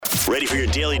Ready for your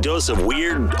daily dose of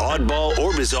weird, oddball,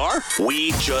 or bizarre?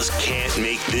 We just can't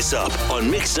make this up on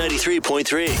Mix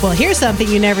 93.3. Well, here's something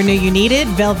you never knew you needed.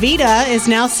 Velveeta is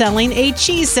now selling a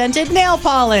cheese-scented nail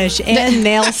polish and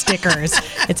nail stickers.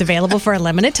 It's available for a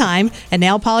limited time. A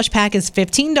nail polish pack is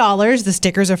 $15. The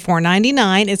stickers are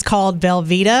 $4.99. It's called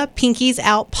Velveeta Pinkies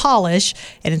Out Polish,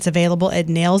 and it's available at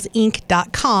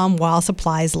nailsinc.com while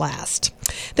supplies last.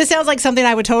 This sounds like something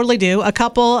I would totally do. A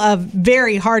couple of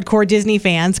very hardcore Disney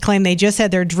fans claim they just had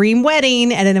their dream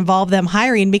wedding and it involved them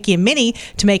hiring Mickey and Minnie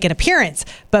to make an appearance.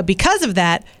 But because of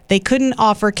that, they couldn't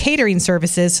offer catering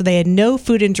services, so they had no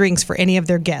food and drinks for any of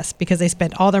their guests because they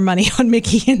spent all their money on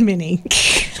Mickey and Minnie.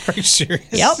 Are you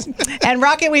serious? Yep. And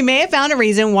Rocket, we may have found a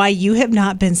reason why you have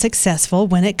not been successful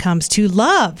when it comes to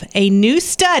love. A new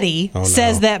study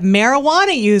says that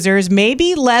marijuana users may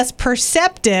be less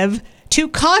perceptive to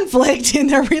conflict in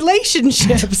their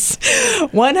relationships.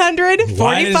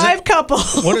 145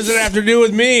 couples. What does it have to do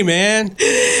with me, man?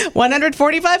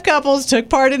 145 couples took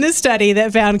part in a study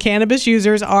that found cannabis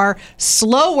users are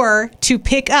slower to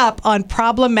pick up on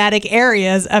problematic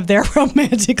areas of their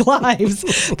romantic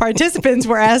lives. Participants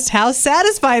were asked how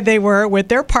satisfied they were with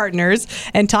their partners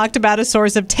and talked about a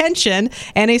source of tension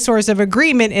and a source of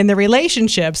agreement in the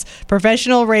relationships.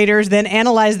 Professional raters then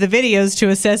analyzed the videos to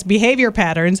assess behavior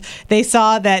patterns. They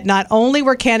saw that not only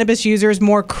were cannabis users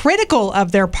more critical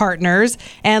of their partners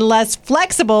and less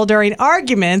flexible during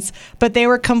arguments, but they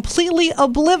were completely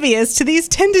oblivious to these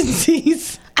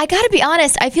tendencies. I gotta be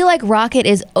honest, I feel like Rocket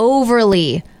is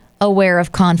overly aware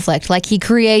of conflict. Like, he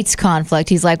creates conflict.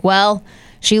 He's like, well,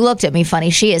 she looked at me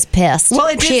funny. She is pissed.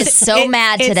 Well, she is so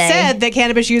mad today. It said that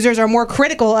cannabis users are more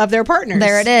critical of their partners.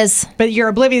 There it is. But you're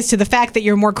oblivious to the fact that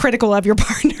you're more critical of your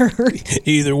partner.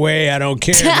 Either way, I don't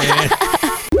care, man.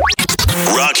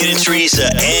 Rocket and Teresa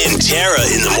and Tara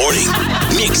in the morning.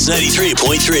 Mix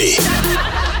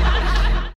 93.3.